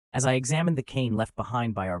As I examined the cane left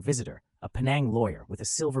behind by our visitor, a Penang lawyer with a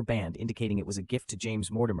silver band indicating it was a gift to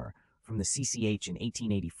James Mortimer from the CCH in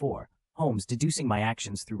 1884, Holmes, deducing my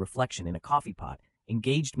actions through reflection in a coffee pot,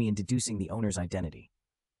 engaged me in deducing the owner's identity.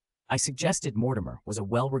 I suggested Mortimer was a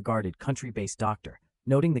well-regarded country-based doctor,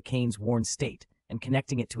 noting the cane's worn state and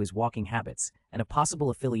connecting it to his walking habits and a possible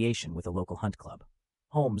affiliation with a local hunt club.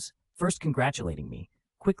 Holmes, first congratulating me,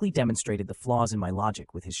 quickly demonstrated the flaws in my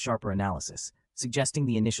logic with his sharper analysis, suggesting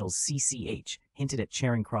the initials CCH hinted at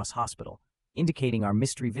Charing Cross Hospital, indicating our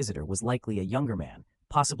mystery visitor was likely a younger man,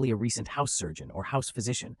 possibly a recent house surgeon or house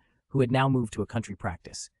physician, who had now moved to a country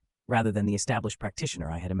practice, rather than the established practitioner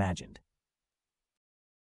I had imagined.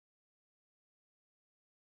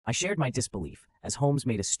 I shared my disbelief as Holmes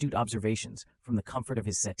made astute observations from the comfort of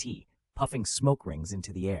his settee, puffing smoke rings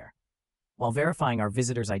into the air. While verifying our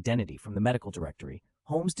visitor's identity from the medical directory,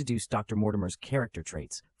 Holmes deduced Dr. Mortimer's character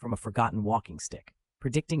traits from a forgotten walking stick,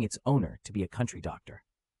 predicting its owner to be a country doctor.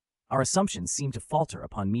 Our assumptions seemed to falter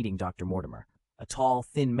upon meeting Dr. Mortimer, a tall,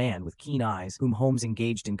 thin man with keen eyes whom Holmes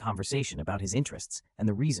engaged in conversation about his interests and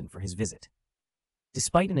the reason for his visit.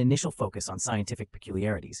 Despite an initial focus on scientific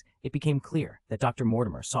peculiarities, it became clear that Dr.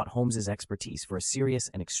 Mortimer sought Holmes's expertise for a serious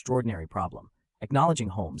and extraordinary problem, acknowledging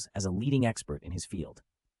Holmes as a leading expert in his field.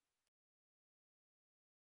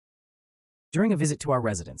 During a visit to our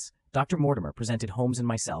residence, Dr. Mortimer presented Holmes and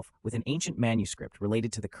myself with an ancient manuscript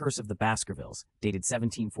related to the curse of the Baskervilles, dated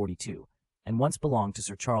 1742, and once belonged to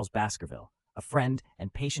Sir Charles Baskerville, a friend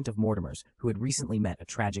and patient of Mortimer's who had recently met a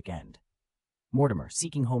tragic end. Mortimer,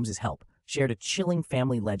 seeking Holmes's help, shared a chilling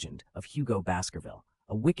family legend of Hugo Baskerville,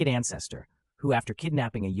 a wicked ancestor who, after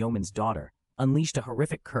kidnapping a yeoman's daughter, unleashed a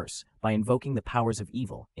horrific curse by invoking the powers of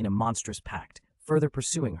evil in a monstrous pact, further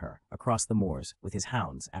pursuing her across the moors with his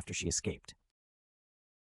hounds after she escaped.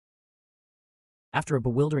 After a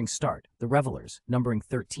bewildering start, the revelers, numbering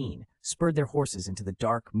 13, spurred their horses into the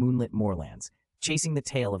dark, moonlit moorlands, chasing the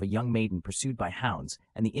tail of a young maiden pursued by hounds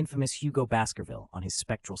and the infamous Hugo Baskerville on his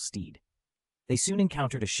spectral steed. They soon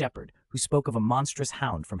encountered a shepherd who spoke of a monstrous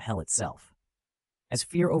hound from hell itself. As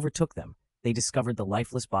fear overtook them, they discovered the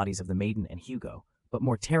lifeless bodies of the maiden and Hugo, but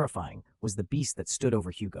more terrifying was the beast that stood over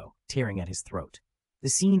Hugo, tearing at his throat. The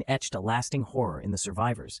scene etched a lasting horror in the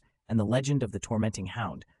survivors, and the legend of the tormenting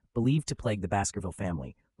hound, believed to plague the Baskerville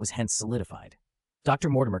family, was hence solidified. Dr.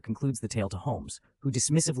 Mortimer concludes the tale to Holmes, who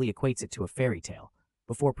dismissively equates it to a fairy tale,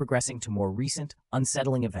 before progressing to more recent,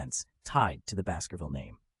 unsettling events tied to the Baskerville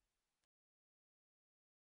name.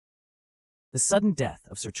 The sudden death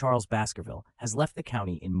of Sir Charles Baskerville has left the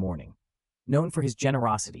county in mourning. Known for his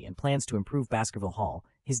generosity and plans to improve Baskerville Hall,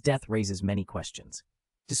 his death raises many questions.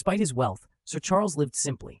 Despite his wealth, Sir Charles lived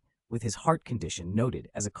simply, with his heart condition noted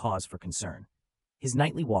as a cause for concern. His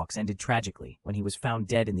nightly walks ended tragically when he was found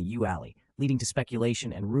dead in the yew alley, leading to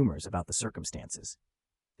speculation and rumors about the circumstances.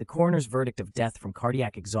 The coroner's verdict of death from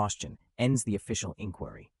cardiac exhaustion ends the official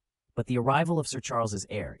inquiry, but the arrival of Sir Charles's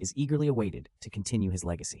heir is eagerly awaited to continue his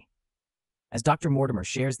legacy. As Dr. Mortimer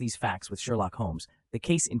shares these facts with Sherlock Holmes, the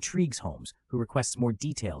case intrigues Holmes, who requests more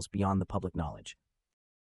details beyond the public knowledge.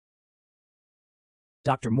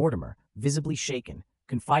 Dr. Mortimer, visibly shaken,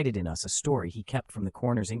 confided in us a story he kept from the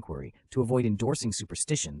coroner's inquiry to avoid endorsing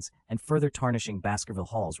superstitions and further tarnishing Baskerville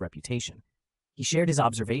Hall's reputation. He shared his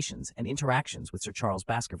observations and interactions with Sir Charles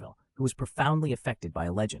Baskerville, who was profoundly affected by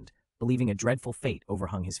a legend, believing a dreadful fate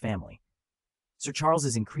overhung his family. Sir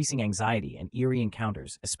Charles's increasing anxiety and eerie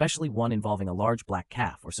encounters, especially one involving a large black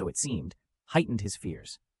calf, or so it seemed, heightened his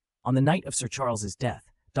fears. On the night of Sir Charles's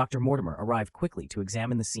death, Dr. Mortimer arrived quickly to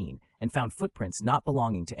examine the scene and found footprints not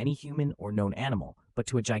belonging to any human or known animal, but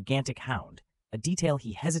to a gigantic hound, a detail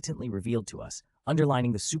he hesitantly revealed to us,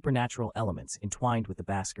 underlining the supernatural elements entwined with the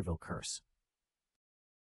Baskerville curse.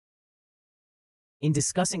 In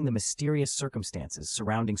discussing the mysterious circumstances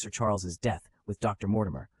surrounding Sir Charles's death with Dr.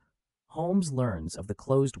 Mortimer, Holmes learns of the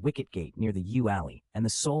closed wicket gate near the yew alley and the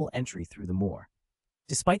sole entry through the moor.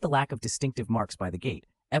 Despite the lack of distinctive marks by the gate,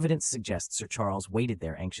 evidence suggests Sir Charles waited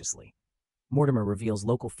there anxiously. Mortimer reveals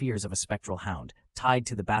local fears of a spectral hound tied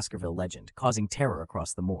to the Baskerville legend, causing terror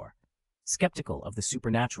across the moor. Skeptical of the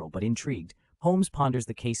supernatural but intrigued, Holmes ponders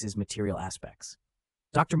the case's material aspects.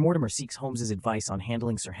 Dr. Mortimer seeks Holmes's advice on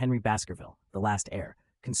handling Sir Henry Baskerville, the last heir,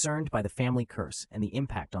 concerned by the family curse and the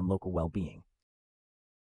impact on local well-being.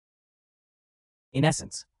 In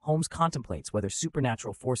essence, Holmes contemplates whether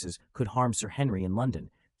supernatural forces could harm Sir Henry in London,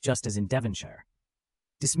 just as in Devonshire.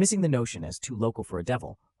 Dismissing the notion as too local for a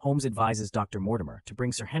devil, Holmes advises Dr. Mortimer to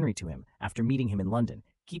bring Sir Henry to him after meeting him in London,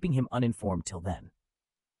 keeping him uninformed till then.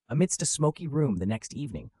 Amidst a smoky room the next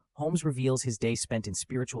evening, Holmes reveals his day spent in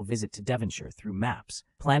spiritual visit to Devonshire through maps,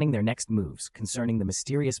 planning their next moves concerning the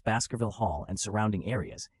mysterious Baskerville Hall and surrounding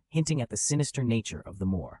areas, hinting at the sinister nature of the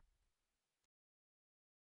moor.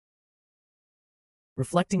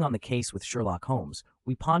 Reflecting on the case with Sherlock Holmes,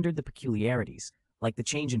 we pondered the peculiarities, like the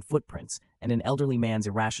change in footprints and an elderly man's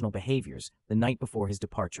irrational behaviors the night before his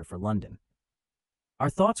departure for London. Our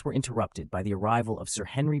thoughts were interrupted by the arrival of Sir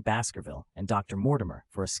Henry Baskerville and Dr. Mortimer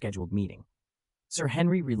for a scheduled meeting. Sir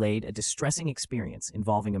Henry relayed a distressing experience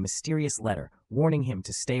involving a mysterious letter warning him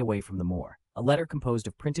to stay away from the moor, a letter composed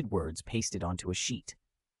of printed words pasted onto a sheet.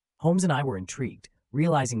 Holmes and I were intrigued,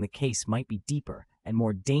 realizing the case might be deeper and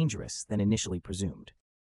more dangerous than initially presumed.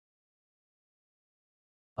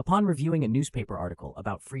 Upon reviewing a newspaper article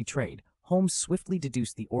about free trade, Holmes swiftly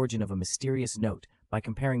deduced the origin of a mysterious note by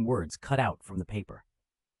comparing words cut out from the paper.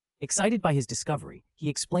 Excited by his discovery, he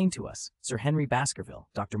explained to us, Sir Henry Baskerville,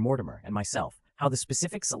 Dr. Mortimer, and myself, how the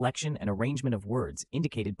specific selection and arrangement of words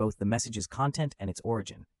indicated both the message's content and its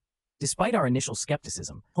origin. Despite our initial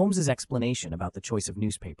skepticism, Holmes's explanation about the choice of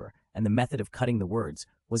newspaper and the method of cutting the words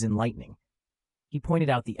was enlightening. He pointed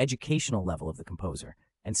out the educational level of the composer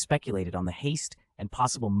and speculated on the haste and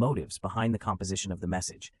possible motives behind the composition of the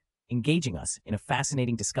message, engaging us in a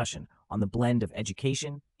fascinating discussion on the blend of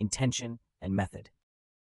education, intention, and method.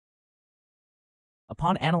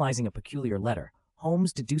 Upon analyzing a peculiar letter,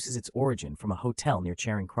 Holmes deduces its origin from a hotel near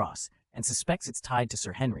Charing Cross and suspects it's tied to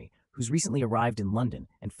Sir Henry, who's recently arrived in London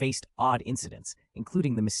and faced odd incidents,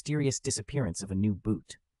 including the mysterious disappearance of a new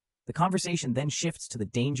boot. The conversation then shifts to the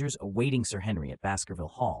dangers awaiting Sir Henry at Baskerville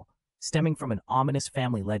Hall, stemming from an ominous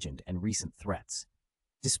family legend and recent threats.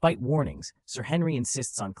 Despite warnings, Sir Henry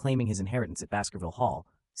insists on claiming his inheritance at Baskerville Hall,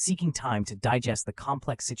 seeking time to digest the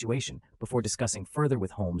complex situation before discussing further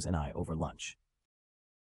with Holmes and I over lunch.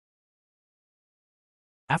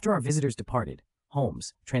 After our visitors departed,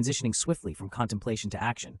 Holmes, transitioning swiftly from contemplation to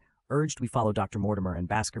action, urged we follow Dr. Mortimer and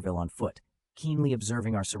Baskerville on foot, keenly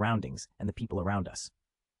observing our surroundings and the people around us.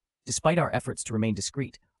 Despite our efforts to remain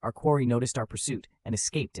discreet, our quarry noticed our pursuit and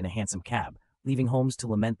escaped in a hansom cab, leaving Holmes to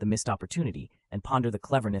lament the missed opportunity and ponder the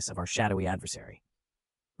cleverness of our shadowy adversary.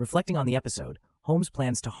 Reflecting on the episode, Holmes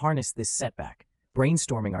plans to harness this setback,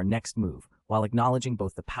 brainstorming our next move, while acknowledging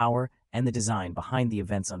both the power and the design behind the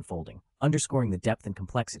events unfolding, underscoring the depth and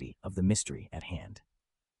complexity of the mystery at hand.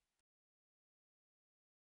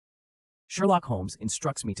 Sherlock Holmes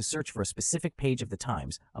instructs me to search for a specific page of the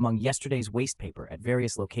Times among yesterday's waste paper at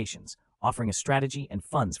various locations, offering a strategy and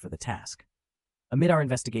funds for the task. Amid our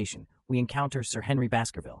investigation, we encounter Sir Henry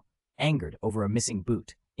Baskerville, angered over a missing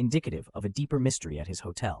boot, indicative of a deeper mystery at his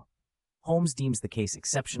hotel. Holmes deems the case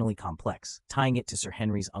exceptionally complex, tying it to Sir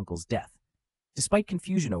Henry's uncle's death. Despite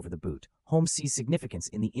confusion over the boot, Holmes sees significance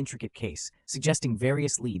in the intricate case, suggesting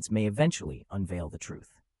various leads may eventually unveil the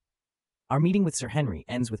truth. Our meeting with Sir Henry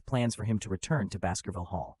ends with plans for him to return to Baskerville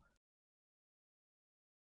Hall.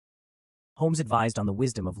 Holmes advised on the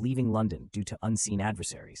wisdom of leaving London due to unseen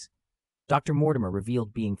adversaries. Dr. Mortimer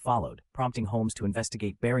revealed being followed, prompting Holmes to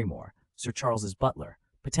investigate Barrymore, Sir Charles's butler,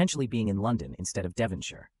 potentially being in London instead of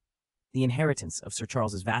Devonshire. The inheritance of Sir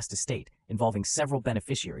Charles's vast estate, involving several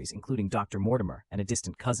beneficiaries including Dr. Mortimer and a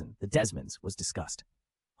distant cousin, the Desmonds, was discussed.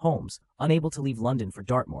 Holmes, unable to leave London for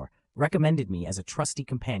Dartmoor, recommended me as a trusty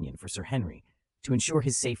companion for Sir Henry to ensure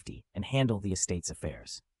his safety and handle the estate's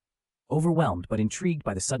affairs. Overwhelmed but intrigued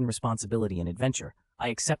by the sudden responsibility and adventure, I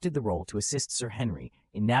accepted the role to assist Sir Henry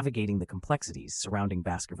in navigating the complexities surrounding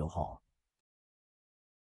Baskerville Hall.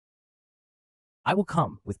 "I will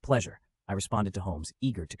come, with pleasure," I responded to Holmes,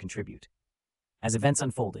 eager to contribute. As events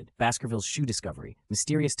unfolded, Baskerville's shoe discovery,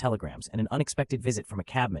 mysterious telegrams, and an unexpected visit from a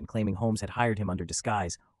cabman claiming Holmes had hired him under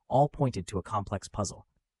disguise all pointed to a complex puzzle.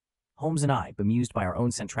 Holmes and I, bemused by our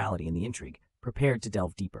own centrality in the intrigue, prepared to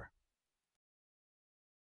delve deeper.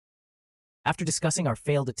 After discussing our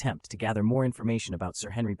failed attempt to gather more information about Sir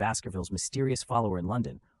Henry Baskerville's mysterious follower in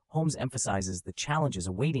London, Holmes emphasizes the challenges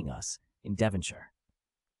awaiting us in Devonshire.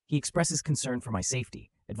 He expresses concern for my safety,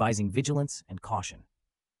 advising vigilance and caution.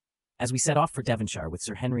 As we set off for Devonshire with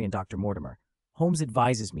Sir Henry and Dr. Mortimer, Holmes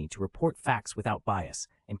advises me to report facts without bias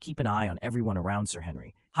and keep an eye on everyone around Sir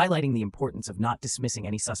Henry, highlighting the importance of not dismissing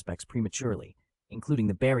any suspects prematurely, including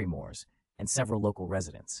the Barrymores and several local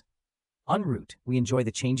residents. En route, we enjoy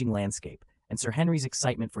the changing landscape, and Sir Henry's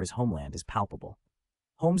excitement for his homeland is palpable.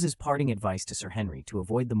 Holmes's parting advice to Sir Henry to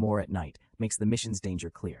avoid the moor at night makes the mission's danger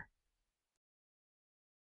clear.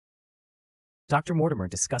 Dr. Mortimer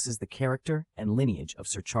discusses the character and lineage of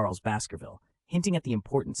Sir Charles Baskerville, hinting at the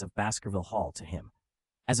importance of Baskerville Hall to him.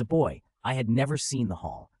 As a boy, I had never seen the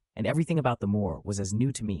hall, and everything about the moor was as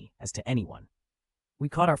new to me as to anyone. We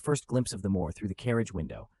caught our first glimpse of the moor through the carriage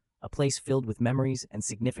window, a place filled with memories and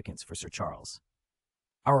significance for Sir Charles.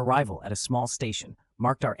 Our arrival at a small station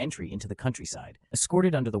marked our entry into the countryside,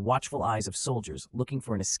 escorted under the watchful eyes of soldiers looking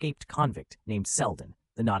for an escaped convict named Selden,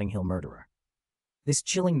 the Notting Hill murderer. This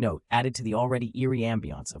chilling note added to the already eerie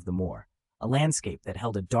ambience of the moor, a landscape that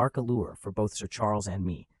held a dark allure for both Sir Charles and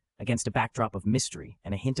me, against a backdrop of mystery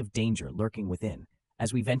and a hint of danger lurking within,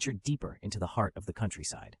 as we ventured deeper into the heart of the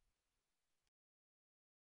countryside.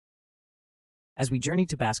 As we journeyed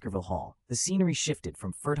to Baskerville Hall, the scenery shifted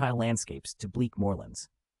from fertile landscapes to bleak moorlands.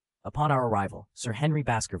 Upon our arrival, Sir Henry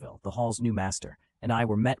Baskerville, the hall's new master, and I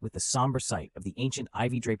were met with the somber sight of the ancient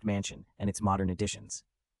ivy-draped mansion and its modern additions.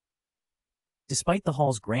 Despite the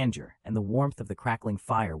hall's grandeur and the warmth of the crackling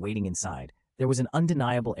fire waiting inside, there was an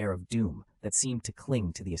undeniable air of doom that seemed to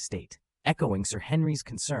cling to the estate, echoing Sir Henry's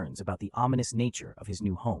concerns about the ominous nature of his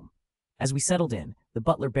new home. As we settled in, the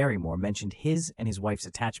butler Barrymore mentioned his and his wife's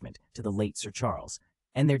attachment to the late Sir Charles,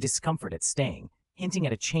 and their discomfort at staying, hinting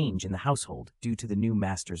at a change in the household due to the new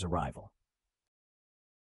master's arrival.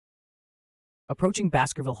 Approaching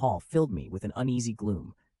Baskerville Hall filled me with an uneasy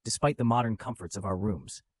gloom, despite the modern comforts of our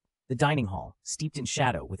rooms. The dining hall, steeped in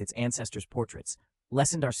shadow with its ancestors' portraits,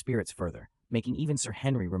 lessened our spirits further, making even Sir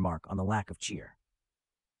Henry remark on the lack of cheer.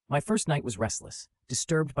 My first night was restless,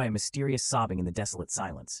 disturbed by a mysterious sobbing in the desolate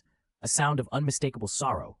silence, a sound of unmistakable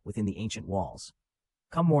sorrow within the ancient walls.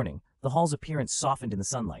 Come morning, the hall's appearance softened in the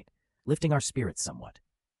sunlight, lifting our spirits somewhat.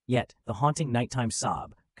 Yet, the haunting nighttime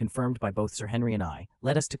sob, confirmed by both Sir Henry and I,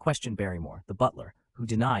 led us to question Barrymore, the butler, who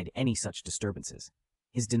denied any such disturbances.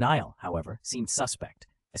 His denial, however, seemed suspect,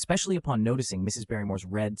 especially upon noticing Mrs. Barrymore's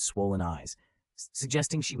red, swollen eyes,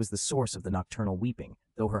 suggesting she was the source of the nocturnal weeping,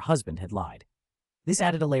 though her husband had lied. This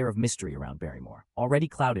added a layer of mystery around Barrymore, already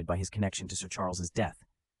clouded by his connection to Sir Charles's death,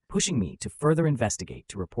 pushing me to further investigate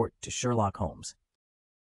to report to Sherlock Holmes.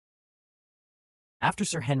 After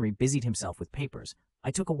Sir Henry busied himself with papers,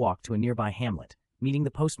 I took a walk to a nearby hamlet, meeting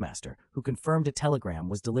the postmaster, who confirmed a telegram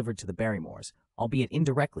was delivered to the Barrymores, albeit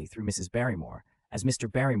indirectly through Mrs. Barrymore, as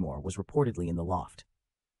Mr. Barrymore was reportedly in the loft.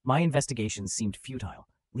 My investigations seemed futile,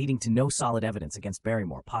 leading to no solid evidence against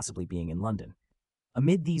Barrymore possibly being in London.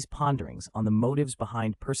 Amid these ponderings on the motives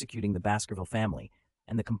behind persecuting the Baskerville family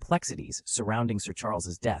and the complexities surrounding Sir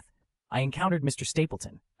Charles's death, I encountered Mr.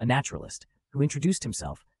 Stapleton, a naturalist, who introduced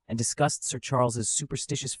himself and discussed Sir Charles's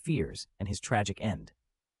superstitious fears and his tragic end.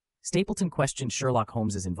 Stapleton questioned Sherlock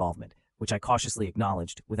Holmes's involvement, which I cautiously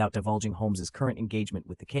acknowledged without divulging Holmes's current engagement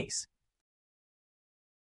with the case.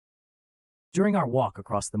 During our walk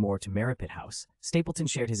across the moor to Merripit House, Stapleton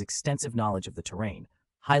shared his extensive knowledge of the terrain,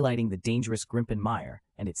 highlighting the dangerous Grimpen Mire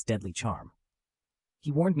and its deadly charm.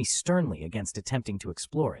 He warned me sternly against attempting to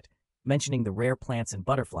explore it, mentioning the rare plants and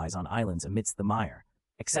butterflies on islands amidst the mire,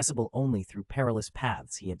 accessible only through perilous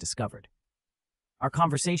paths he had discovered. Our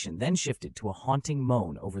conversation then shifted to a haunting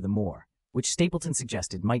moan over the moor, which Stapleton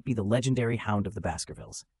suggested might be the legendary Hound of the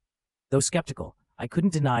Baskervilles. Though skeptical, I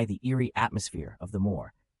couldn't deny the eerie atmosphere of the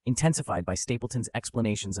moor, intensified by Stapleton's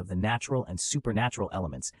explanations of the natural and supernatural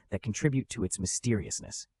elements that contribute to its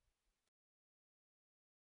mysteriousness.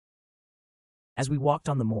 As we walked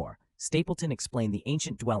on the moor, Stapleton explained the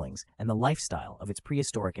ancient dwellings and the lifestyle of its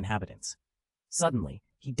prehistoric inhabitants. Suddenly,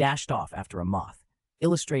 he dashed off after a moth,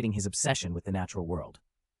 illustrating his obsession with the natural world.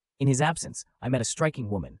 In his absence, I met a striking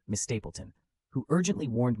woman, Miss Stapleton, who urgently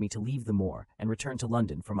warned me to leave the moor and return to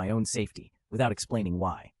London for my own safety, without explaining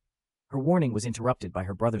why. Her warning was interrupted by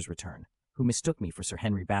her brother's return, who mistook me for Sir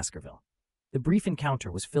Henry Baskerville. The brief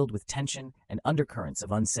encounter was filled with tension and undercurrents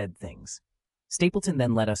of unsaid things. Stapleton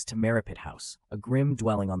then led us to Merripit House, a grim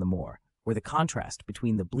dwelling on the moor, where the contrast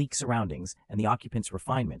between the bleak surroundings and the occupant's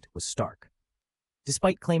refinement was stark.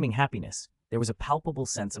 Despite claiming happiness, there was a palpable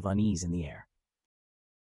sense of unease in the air.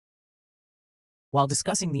 While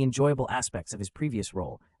discussing the enjoyable aspects of his previous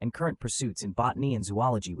role and current pursuits in botany and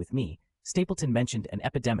zoology with me, Stapleton mentioned an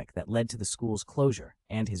epidemic that led to the school's closure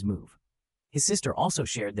and his move. His sister also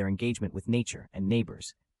shared their engagement with nature and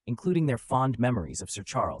neighbors, including their fond memories of Sir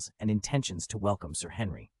Charles and intentions to welcome Sir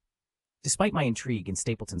Henry. Despite my intrigue in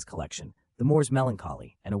Stapleton's collection, the moor's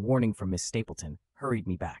melancholy and a warning from Miss Stapleton hurried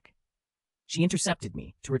me back. She intercepted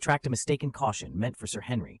me to retract a mistaken caution meant for Sir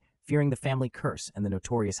Henry, fearing the family curse and the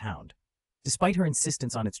notorious Hound. Despite her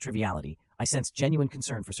insistence on its triviality, I sensed genuine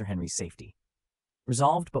concern for Sir Henry's safety.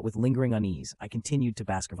 Resolved but with lingering unease, I continued to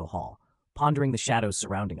Baskerville Hall, pondering the shadows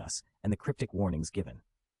surrounding us and the cryptic warnings given.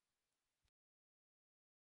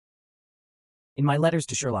 In my letters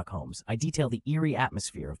to Sherlock Holmes, I detail the eerie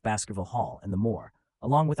atmosphere of Baskerville Hall and the moor,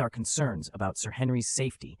 along with our concerns about Sir Henry's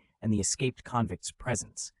safety and the escaped convict's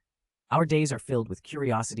presence. Our days are filled with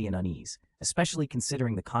curiosity and unease, especially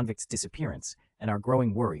considering the convict's disappearance and our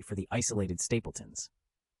growing worry for the isolated Stapletons.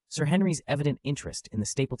 Sir Henry's evident interest in the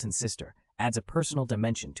Stapleton sister adds a personal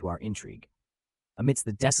dimension to our intrigue. Amidst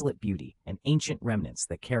the desolate beauty and ancient remnants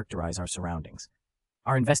that characterize our surroundings,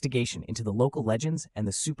 our investigation into the local legends and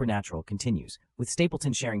the supernatural continues, with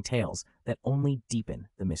Stapleton sharing tales that only deepen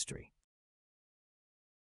the mystery.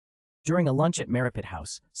 During a lunch at Merripit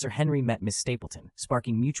House, Sir Henry met Miss Stapleton,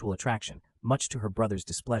 sparking mutual attraction, much to her brother's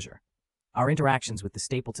displeasure. Our interactions with the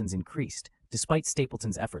Stapletons increased, despite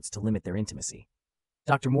Stapleton's efforts to limit their intimacy.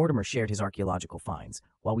 Dr. Mortimer shared his archaeological finds,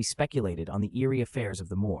 while we speculated on the eerie affairs of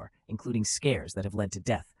the moor, including scares that have led to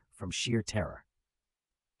death from sheer terror.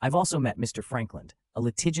 I've also met Mr. Frankland, a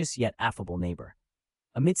litigious yet affable neighbor.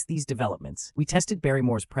 Amidst these developments, we tested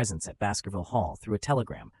Barrymore's presence at Baskerville Hall through a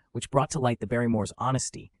telegram, which brought to light the Barrymores'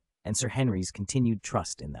 honesty and Sir Henry's continued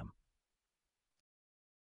trust in them.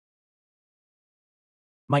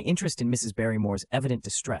 My interest in Mrs. Barrymore's evident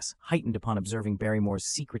distress heightened upon observing Barrymore's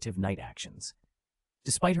secretive night actions.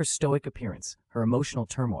 Despite her stoic appearance, her emotional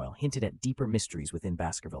turmoil hinted at deeper mysteries within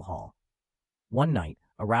Baskerville Hall. One night,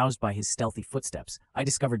 aroused by his stealthy footsteps, I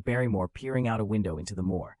discovered Barrymore peering out a window into the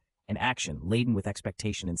moor, an action laden with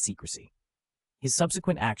expectation and secrecy. His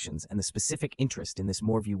subsequent actions and the specific interest in this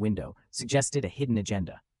moorview window suggested a hidden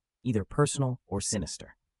agenda, either personal or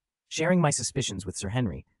sinister. Sharing my suspicions with Sir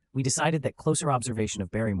Henry, we decided that closer observation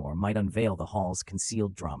of Barrymore might unveil the hall's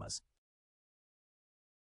concealed dramas.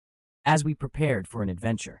 As we prepared for an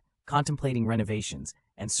adventure, contemplating renovations,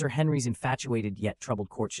 and Sir Henry's infatuated yet troubled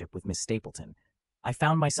courtship with Miss Stapleton, I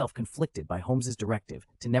found myself conflicted by Holmes's directive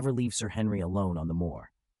to never leave Sir Henry alone on the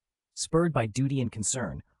moor. Spurred by duty and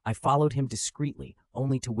concern, I followed him discreetly,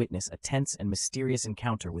 only to witness a tense and mysterious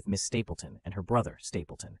encounter with Miss Stapleton and her brother,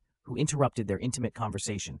 Stapleton, who interrupted their intimate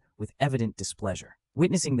conversation with evident displeasure.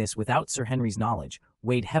 Witnessing this without Sir Henry's knowledge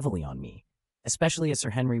weighed heavily on me, especially as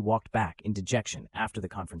Sir Henry walked back in dejection after the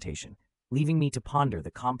confrontation, leaving me to ponder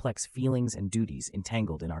the complex feelings and duties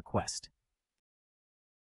entangled in our quest.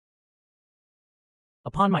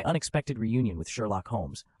 Upon my unexpected reunion with Sherlock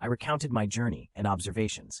Holmes, I recounted my journey and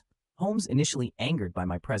observations. Holmes, initially angered by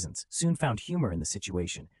my presence, soon found humor in the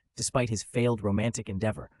situation, despite his failed romantic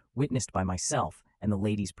endeavor witnessed by myself and the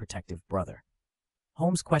lady's protective brother.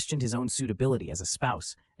 Holmes questioned his own suitability as a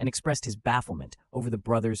spouse and expressed his bafflement over the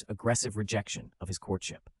brother's aggressive rejection of his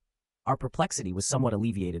courtship. Our perplexity was somewhat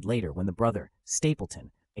alleviated later when the brother,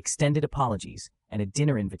 Stapleton, extended apologies and a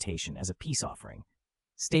dinner invitation as a peace offering.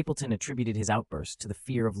 Stapleton attributed his outburst to the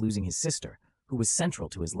fear of losing his sister, who was central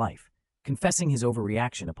to his life, confessing his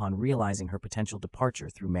overreaction upon realizing her potential departure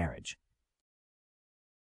through marriage.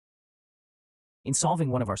 In solving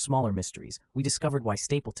one of our smaller mysteries, we discovered why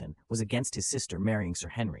Stapleton was against his sister marrying Sir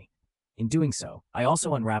Henry. In doing so, I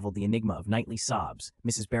also unraveled the enigma of nightly sobs,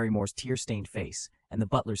 Mrs. Barrymore's tear-stained face, and the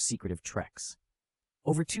butler's secretive treks.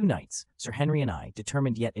 Over 2 nights, Sir Henry and I,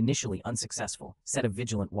 determined yet initially unsuccessful, set a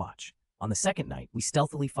vigilant watch. On the second night, we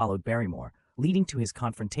stealthily followed Barrymore, leading to his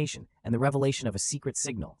confrontation and the revelation of a secret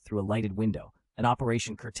signal through a lighted window, an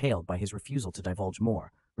operation curtailed by his refusal to divulge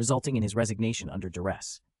more, resulting in his resignation under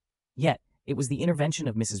duress. Yet, it was the intervention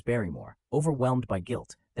of Mrs. Barrymore, overwhelmed by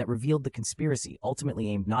guilt, that revealed the conspiracy ultimately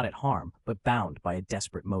aimed not at harm, but bound by a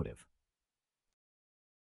desperate motive.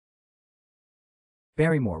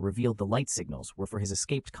 Barrymore revealed the light signals were for his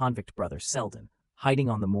escaped convict brother Selden, hiding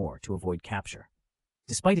on the moor to avoid capture.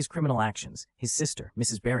 Despite his criminal actions, his sister,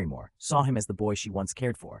 Mrs. Barrymore, saw him as the boy she once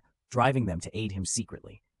cared for, driving them to aid him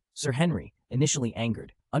secretly. Sir Henry, initially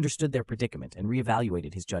angered, understood their predicament and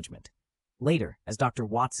reevaluated his judgment. Later, as Dr.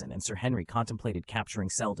 Watson and Sir Henry contemplated capturing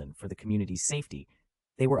Selden for the community's safety,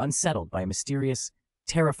 they were unsettled by a mysterious,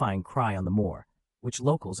 terrifying cry on the moor, which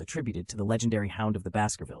locals attributed to the legendary Hound of the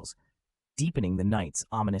Baskervilles, deepening the night's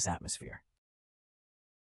ominous atmosphere.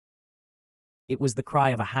 "It was the cry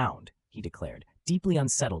of a hound," he declared, deeply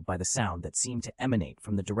unsettled by the sound that seemed to emanate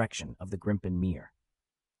from the direction of the Grimpen Mere.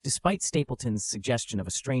 Despite Stapleton's suggestion of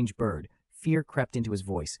a strange bird, fear crept into his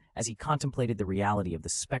voice as he contemplated the reality of the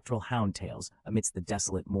spectral hound tales amidst the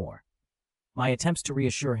desolate moor. My attempts to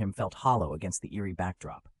reassure him felt hollow against the eerie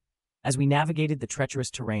backdrop. As we navigated the treacherous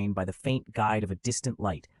terrain by the faint guide of a distant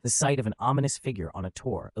light, the sight of an ominous figure on a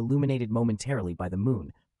tor, illuminated momentarily by the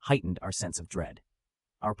moon, heightened our sense of dread.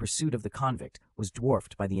 Our pursuit of the convict was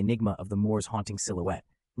dwarfed by the enigma of the moor's haunting silhouette,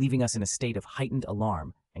 leaving us in a state of heightened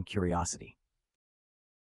alarm and curiosity.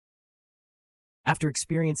 After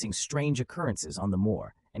experiencing strange occurrences on the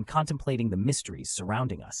moor and contemplating the mysteries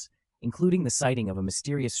surrounding us, including the sighting of a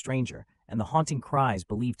mysterious stranger and the haunting cries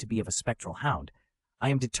believed to be of a spectral hound, I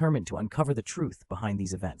am determined to uncover the truth behind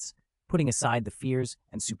these events, putting aside the fears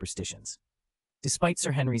and superstitions. Despite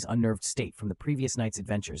Sir Henry's unnerved state from the previous night's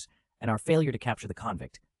adventures, and our failure to capture the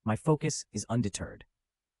convict, my focus is undeterred.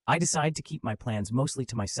 I decide to keep my plans mostly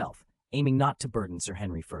to myself, aiming not to burden Sir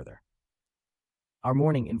Henry further. Our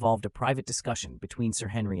morning involved a private discussion between Sir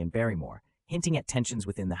Henry and Barrymore, hinting at tensions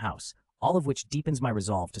within the house, all of which deepens my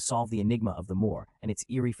resolve to solve the enigma of the moor and its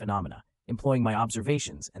eerie phenomena, employing my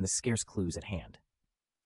observations and the scarce clues at hand.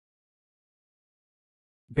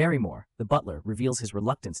 Barrymore, the butler, reveals his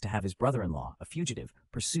reluctance to have his brother-in-law, a fugitive,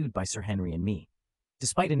 pursued by Sir Henry and me.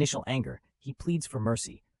 Despite initial anger, he pleads for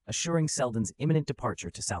mercy, assuring Selden's imminent departure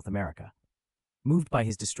to South America. Moved by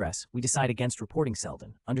his distress, we decide against reporting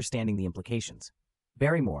Selden, understanding the implications.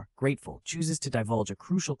 Barrymore, grateful, chooses to divulge a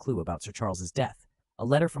crucial clue about Sir Charles's death, a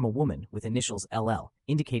letter from a woman with initials LL,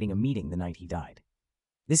 indicating a meeting the night he died.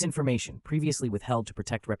 This information, previously withheld to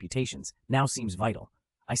protect reputations, now seems vital.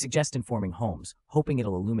 I suggest informing Holmes, hoping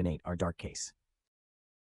it'll illuminate our dark case.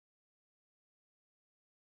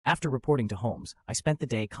 After reporting to Holmes, I spent the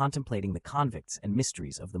day contemplating the convicts and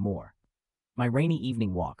mysteries of the moor. My rainy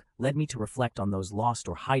evening walk led me to reflect on those lost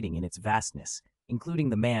or hiding in its vastness, including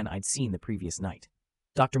the man I'd seen the previous night.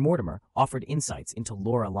 Dr. Mortimer offered insights into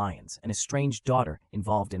Laura Lyons, an estranged daughter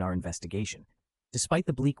involved in our investigation. Despite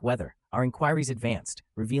the bleak weather, our inquiries advanced,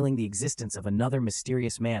 revealing the existence of another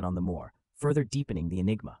mysterious man on the moor, further deepening the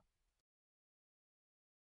enigma.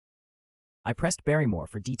 I pressed Barrymore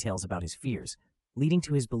for details about his fears, leading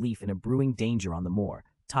to his belief in a brewing danger on the moor,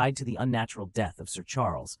 tied to the unnatural death of Sir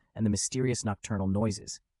Charles and the mysterious nocturnal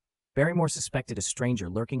noises. Barrymore suspected a stranger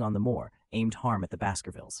lurking on the moor aimed harm at the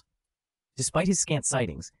Baskervilles. Despite his scant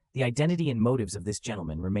sightings, the identity and motives of this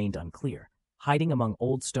gentleman remained unclear, hiding among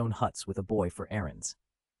old stone huts with a boy for errands.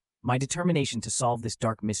 My determination to solve this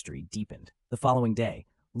dark mystery deepened. The following day,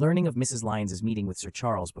 learning of Mrs. Lyons's meeting with Sir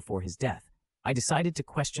Charles before his death, I decided to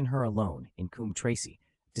question her alone in Coombe Tracy,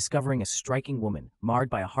 discovering a striking woman marred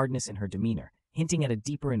by a hardness in her demeanor, hinting at a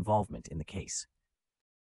deeper involvement in the case.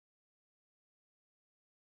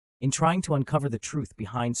 In trying to uncover the truth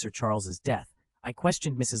behind Sir Charles's death, I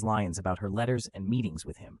questioned Mrs. Lyons about her letters and meetings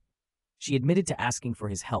with him. She admitted to asking for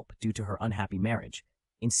his help due to her unhappy marriage,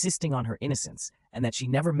 insisting on her innocence and that she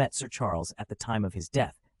never met Sir Charles at the time of his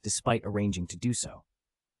death, despite arranging to do so.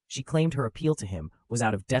 She claimed her appeal to him was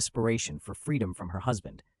out of desperation for freedom from her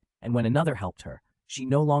husband, and when another helped her, she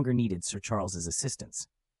no longer needed Sir Charles's assistance.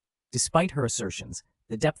 Despite her assertions,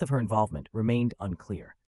 the depth of her involvement remained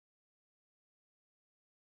unclear.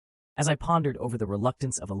 As I pondered over the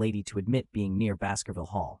reluctance of a lady to admit being near Baskerville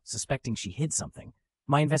Hall, suspecting she hid something,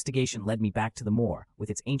 my investigation led me back to the moor with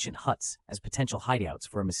its ancient huts as potential hideouts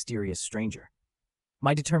for a mysterious stranger.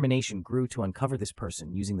 My determination grew to uncover this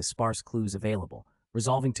person using the sparse clues available,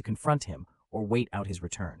 resolving to confront him or wait out his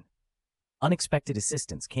return. Unexpected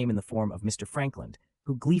assistance came in the form of Mr. Frankland,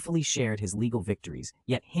 who gleefully shared his legal victories,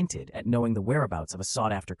 yet hinted at knowing the whereabouts of a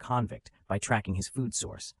sought-after convict by tracking his food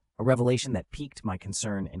source, a revelation that piqued my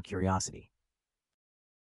concern and curiosity.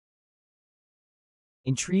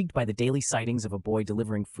 Intrigued by the daily sightings of a boy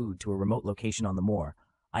delivering food to a remote location on the moor,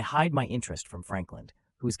 I hide my interest from Frankland,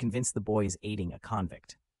 who is convinced the boy is aiding a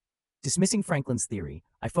convict. Dismissing Frankland's theory,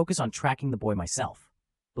 I focus on tracking the boy myself,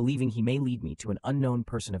 believing he may lead me to an unknown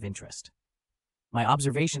person of interest. My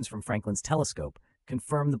observations from Frankland's telescope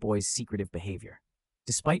confirm the boy's secretive behavior.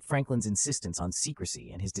 Despite Frankland's insistence on secrecy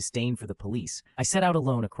and his disdain for the police, I set out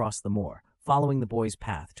alone across the moor, following the boy's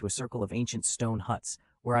path to a circle of ancient stone huts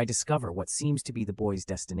where I discover what seems to be the boy's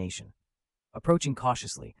destination. Approaching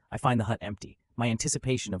cautiously, I find the hut empty, my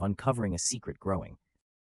anticipation of uncovering a secret growing.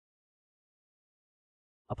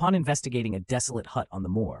 Upon investigating a desolate hut on the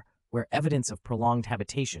moor, where evidence of prolonged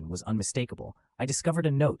habitation was unmistakable, I discovered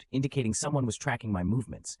a note indicating someone was tracking my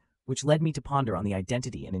movements, which led me to ponder on the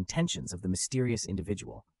identity and intentions of the mysterious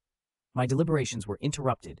individual. My deliberations were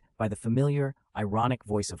interrupted by the familiar, ironic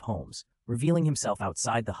voice of Holmes, revealing himself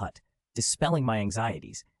outside the hut, dispelling my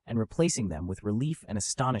anxieties and replacing them with relief and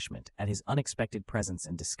astonishment at his unexpected presence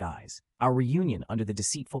and disguise. Our reunion under the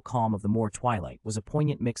deceitful calm of the moor twilight was a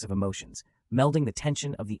poignant mix of emotions, melding the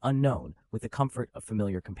tension of the unknown with the comfort of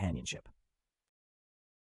familiar companionship.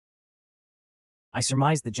 I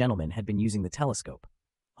surmised the gentleman had been using the telescope.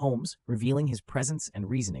 Holmes, revealing his presence and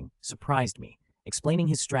reasoning, surprised me, explaining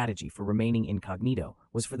his strategy for remaining incognito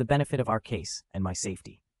was for the benefit of our case and my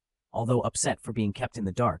safety. Although upset for being kept in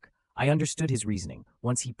the dark, I understood his reasoning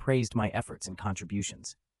once he praised my efforts and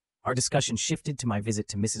contributions. Our discussion shifted to my visit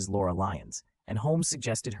to Mrs. Laura Lyons, and Holmes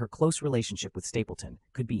suggested her close relationship with Stapleton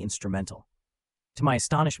could be instrumental. To my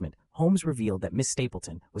astonishment, Holmes revealed that Miss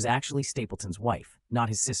Stapleton was actually Stapleton's wife, not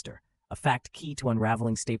his sister, a fact key to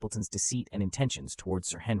unraveling Stapleton's deceit and intentions towards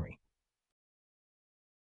Sir Henry.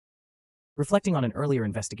 Reflecting on an earlier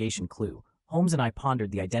investigation clue, Holmes and I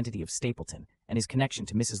pondered the identity of Stapleton and his connection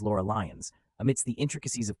to Mrs. Laura Lyons amidst the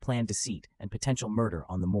intricacies of planned deceit and potential murder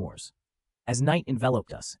on the moors. As night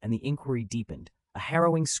enveloped us and the inquiry deepened, a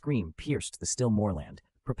harrowing scream pierced the still moorland,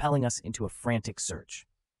 propelling us into a frantic search.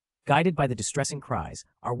 Guided by the distressing cries,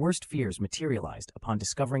 our worst fears materialized upon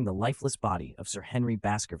discovering the lifeless body of Sir Henry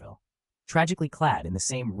Baskerville, tragically clad in the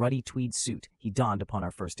same ruddy tweed suit he donned upon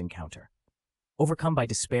our first encounter. Overcome by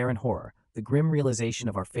despair and horror, the grim realization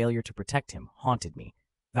of our failure to protect him haunted me,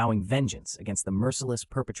 vowing vengeance against the merciless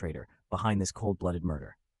perpetrator behind this cold-blooded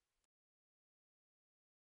murder.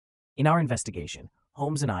 In our investigation,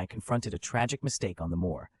 Holmes and I confronted a tragic mistake on the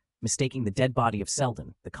moor, mistaking the dead body of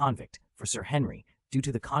Selden, the convict, for Sir Henry due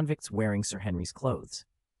to the convict's wearing Sir Henry's clothes.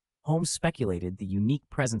 Holmes speculated the unique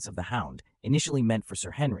presence of the Hound, initially meant for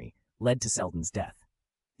Sir Henry, led to Selden's death.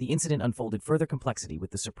 The incident unfolded further complexity with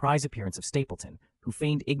the surprise appearance of Stapleton, who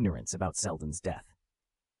feigned ignorance about Selden's death.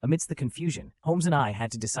 Amidst the confusion, Holmes and I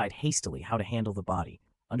had to decide hastily how to handle the body,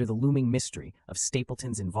 under the looming mystery of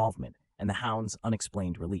Stapleton's involvement and the Hound's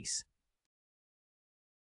unexplained release.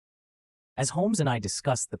 As Holmes and I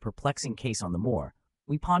discussed the perplexing case on the moor,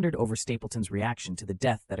 we pondered over Stapleton's reaction to the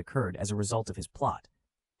death that occurred as a result of his plot,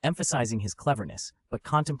 emphasizing his cleverness but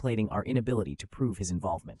contemplating our inability to prove his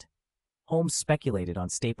involvement. Holmes speculated on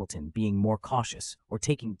Stapleton being more cautious or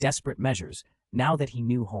taking desperate measures now that he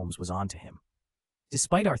knew Holmes was onto him.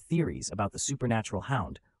 Despite our theories about the supernatural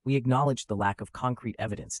Hound, we acknowledged the lack of concrete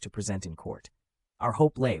evidence to present in court. Our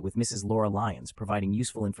hope lay with Mrs. Laura Lyons providing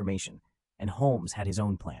useful information, and Holmes had his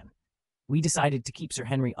own plan. We decided to keep Sir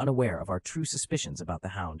Henry unaware of our true suspicions about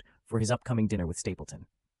the Hound for his upcoming dinner with Stapleton.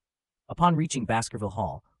 Upon reaching Baskerville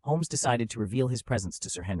Hall, Holmes decided to reveal his presence to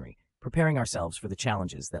Sir Henry, preparing ourselves for the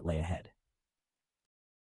challenges that lay ahead.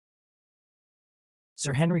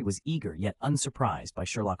 Sir Henry was eager yet unsurprised by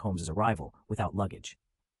Sherlock Holmes's arrival without luggage.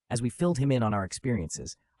 As we filled him in on our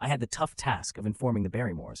experiences, I had the tough task of informing the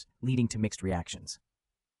Barrymores, leading to mixed reactions.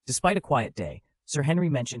 Despite a quiet day, Sir Henry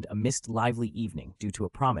mentioned a missed lively evening due to a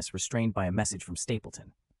promise restrained by a message from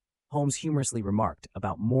Stapleton. Holmes humorously remarked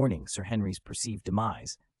about mourning Sir Henry's perceived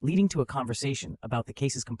demise, leading to a conversation about the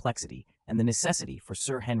case's complexity and the necessity for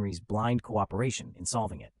Sir Henry's blind cooperation in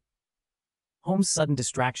solving it. Holmes' sudden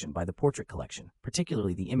distraction by the portrait collection,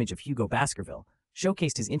 particularly the image of Hugo Baskerville,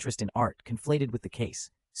 showcased his interest in art conflated with the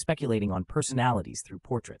case, speculating on personalities through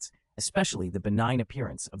portraits, especially the benign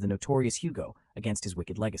appearance of the notorious Hugo against his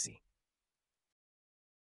wicked legacy.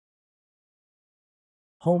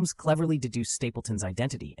 Holmes cleverly deduced Stapleton's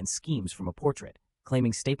identity and schemes from a portrait,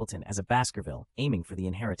 claiming Stapleton as a Baskerville, aiming for the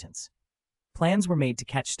inheritance. Plans were made to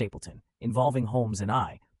catch Stapleton, involving Holmes and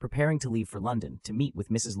I, preparing to leave for London to meet with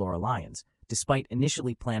Mrs. Laura Lyons, despite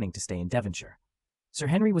initially planning to stay in Devonshire. Sir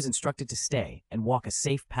Henry was instructed to stay and walk a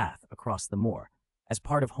safe path across the moor, as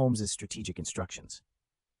part of Holmes's strategic instructions.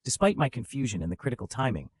 Despite my confusion and the critical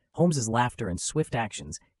timing, Holmes's laughter and swift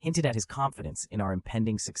actions hinted at his confidence in our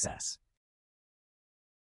impending success.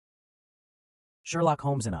 Sherlock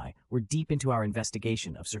Holmes and I were deep into our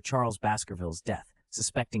investigation of Sir Charles Baskerville's death,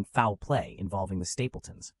 suspecting foul play involving the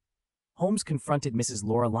Stapletons. Holmes confronted Mrs.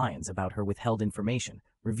 Laura Lyons about her withheld information,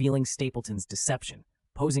 revealing Stapleton's deception,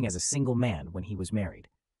 posing as a single man when he was married.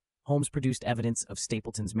 Holmes produced evidence of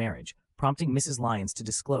Stapleton's marriage, prompting Mrs. Lyons to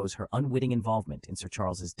disclose her unwitting involvement in Sir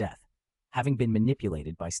Charles's death. Having been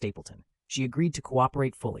manipulated by Stapleton, she agreed to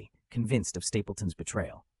cooperate fully, convinced of Stapleton's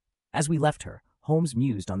betrayal. As we left her, Holmes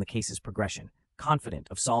mused on the case's progression, confident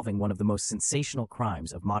of solving one of the most sensational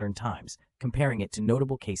crimes of modern times, comparing it to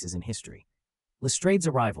notable cases in history. Lestrade's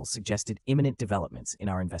arrival suggested imminent developments in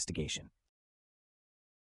our investigation.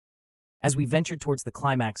 As we ventured towards the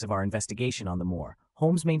climax of our investigation on the moor,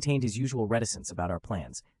 Holmes maintained his usual reticence about our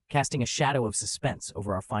plans, casting a shadow of suspense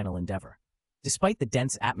over our final endeavor. Despite the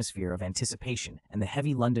dense atmosphere of anticipation and the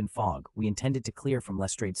heavy London fog we intended to clear from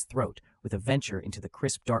Lestrade's throat with a venture into the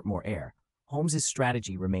crisp Dartmoor air, Holmes's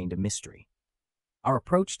strategy remained a mystery. Our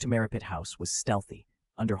approach to Merripit House was stealthy,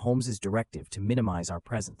 under Holmes's directive to minimize our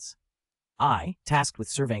presence. I, tasked with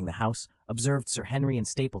surveying the house, observed Sir Henry and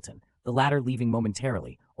Stapleton, the latter leaving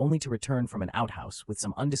momentarily, only to return from an outhouse with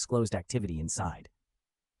some undisclosed activity inside.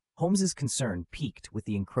 Holmes's concern peaked with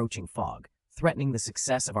the encroaching fog, threatening the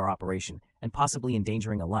success of our operation and possibly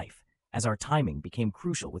endangering a life, as our timing became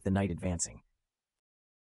crucial with the night advancing.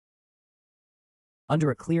 Under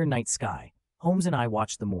a clear night sky, Holmes and I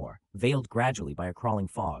watched the moor, veiled gradually by a crawling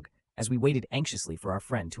fog, as we waited anxiously for our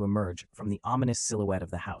friend to emerge from the ominous silhouette of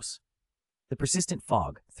the house. The persistent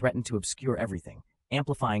fog threatened to obscure everything,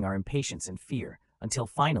 amplifying our impatience and fear, until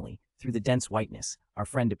finally, through the dense whiteness, our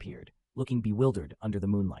friend appeared, looking bewildered under the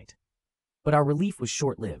moonlight. But our relief was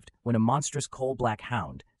short-lived when a monstrous coal-black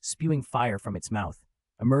hound, spewing fire from its mouth,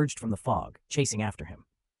 emerged from the fog, chasing after him.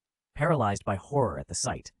 Paralyzed by horror at the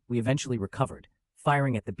sight, we eventually recovered,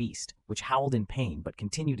 firing at the beast, which howled in pain but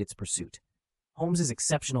continued its pursuit. Holmes's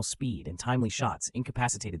exceptional speed and timely shots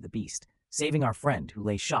incapacitated the beast, saving our friend who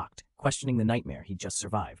lay shocked, questioning the nightmare he'd just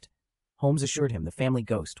survived. Holmes assured him the family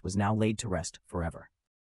ghost was now laid to rest forever.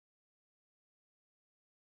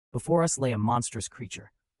 Before us lay a monstrous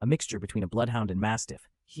creature, a mixture between a bloodhound and mastiff,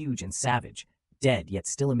 huge and savage, dead yet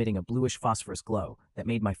still emitting a bluish phosphorus glow that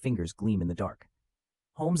made my fingers gleam in the dark.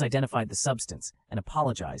 Holmes identified the substance and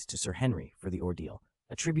apologized to Sir Henry for the ordeal,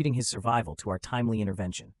 attributing his survival to our timely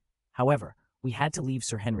intervention. However, we had to leave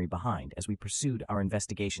Sir Henry behind as we pursued our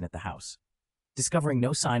investigation at the house. Discovering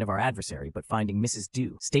no sign of our adversary but finding Mrs.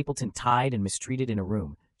 Stapleton tied and mistreated in a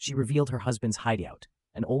room, she revealed her husband's hideout,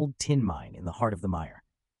 an old tin mine in the heart of the mire.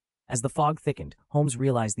 As the fog thickened, Holmes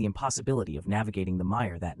realized the impossibility of navigating the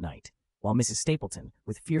mire that night, while Mrs. Stapleton,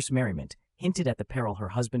 with fierce merriment, hinted at the peril her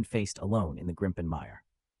husband faced alone in the Grimpen mire.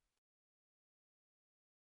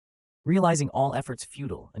 Realizing all efforts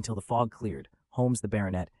futile until the fog cleared, Holmes, the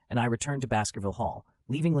baronet, and I returned to Baskerville Hall,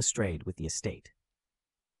 leaving Lestrade with the estate.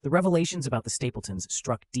 The revelations about the Stapletons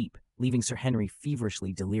struck deep, leaving Sir Henry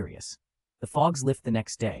feverishly delirious. The fog's lift the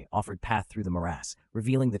next day offered path through the morass,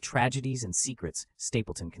 revealing the tragedies and secrets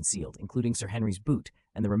Stapleton concealed, including Sir Henry's boot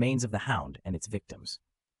and the remains of the Hound and its victims.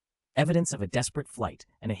 Evidence of a desperate flight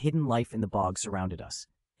and a hidden life in the bog surrounded us,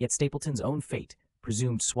 yet Stapleton's own fate,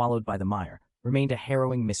 presumed swallowed by the mire, remained a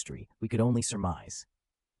harrowing mystery we could only surmise.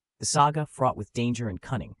 The saga, fraught with danger and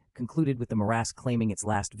cunning, concluded with the morass claiming its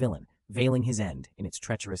last villain, veiling his end in its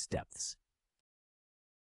treacherous depths.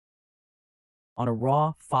 On a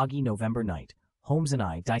raw, foggy November night, Holmes and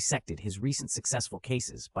I dissected his recent successful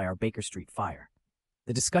cases by our Baker Street fire.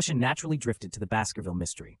 The discussion naturally drifted to the Baskerville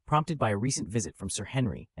mystery, prompted by a recent visit from Sir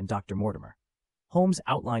Henry and Dr. Mortimer. Holmes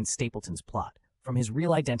outlined Stapleton's plot, from his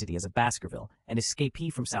real identity as a Baskerville and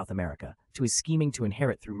escapee from South America to his scheming to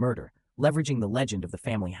inherit through murder, leveraging the legend of the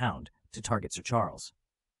family hound to target Sir Charles.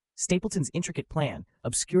 Stapleton's intricate plan,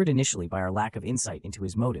 obscured initially by our lack of insight into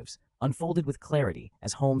his motives, unfolded with clarity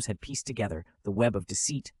as Holmes had pieced together the web of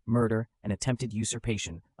deceit, murder, and attempted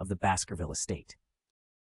usurpation of the Baskerville estate.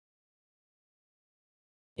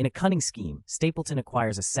 In a cunning scheme, Stapleton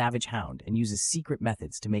acquires a savage hound and uses secret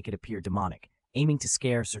methods to make it appear demonic, aiming to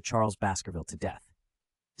scare Sir Charles Baskerville to death.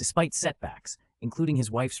 Despite setbacks, including his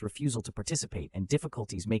wife's refusal to participate and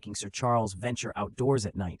difficulties making Sir Charles venture outdoors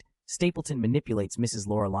at night, Stapleton manipulates Mrs.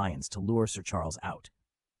 Laura Lyons to lure Sir Charles out.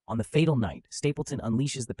 On the fatal night, Stapleton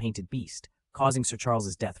unleashes the painted beast, causing Sir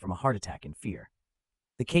Charles's death from a heart attack in fear.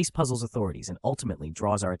 The case puzzles authorities and ultimately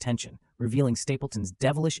draws our attention, revealing Stapleton's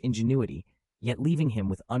devilish ingenuity, yet leaving him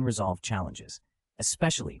with unresolved challenges,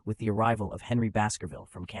 especially with the arrival of Henry Baskerville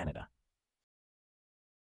from Canada.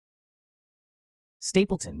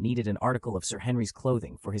 Stapleton needed an article of Sir Henry's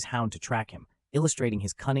clothing for his hound to track him, illustrating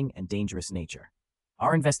his cunning and dangerous nature.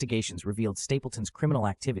 Our investigations revealed Stapleton's criminal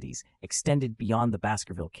activities extended beyond the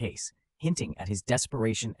Baskerville case, hinting at his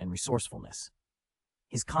desperation and resourcefulness.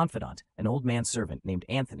 His confidant, an old manservant named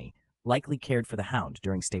Anthony, likely cared for the hound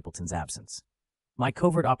during Stapleton's absence. My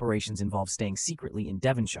covert operations involved staying secretly in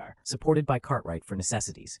Devonshire, supported by Cartwright for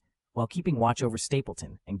necessities, while keeping watch over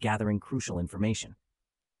Stapleton and gathering crucial information.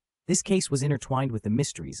 This case was intertwined with the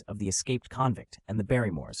mysteries of the escaped convict and the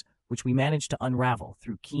Barrymores, which we managed to unravel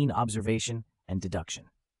through keen observation and deduction.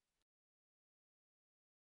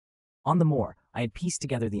 On the moor, I had pieced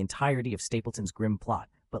together the entirety of Stapleton's grim plot,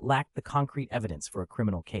 but lacked the concrete evidence for a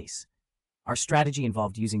criminal case. Our strategy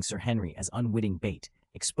involved using Sir Henry as unwitting bait,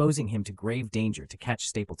 exposing him to grave danger to catch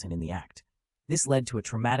Stapleton in the act. This led to a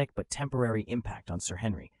traumatic but temporary impact on Sir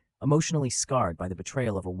Henry, emotionally scarred by the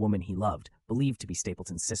betrayal of a woman he loved, believed to be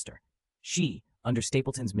Stapleton's sister. She, under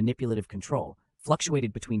Stapleton's manipulative control,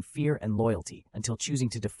 fluctuated between fear and loyalty until choosing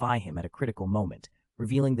to defy him at a critical moment,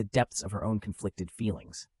 revealing the depths of her own conflicted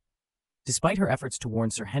feelings. Despite her efforts to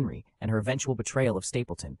warn Sir Henry and her eventual betrayal of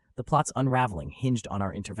Stapleton, the plot's unraveling hinged on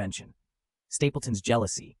our intervention. Stapleton's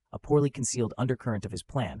jealousy, a poorly concealed undercurrent of his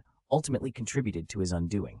plan, ultimately contributed to his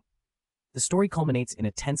undoing. The story culminates in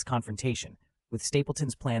a tense confrontation, with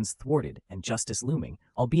Stapleton's plans thwarted and justice looming,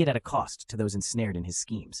 albeit at a cost to those ensnared in his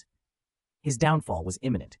schemes. His downfall was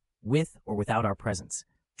imminent, with or without our presence,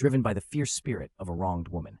 driven by the fierce spirit of a wronged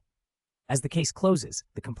woman. As the case closes,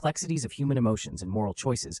 the complexities of human emotions and moral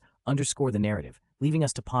choices underscore the narrative, leaving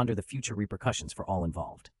us to ponder the future repercussions for all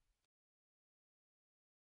involved.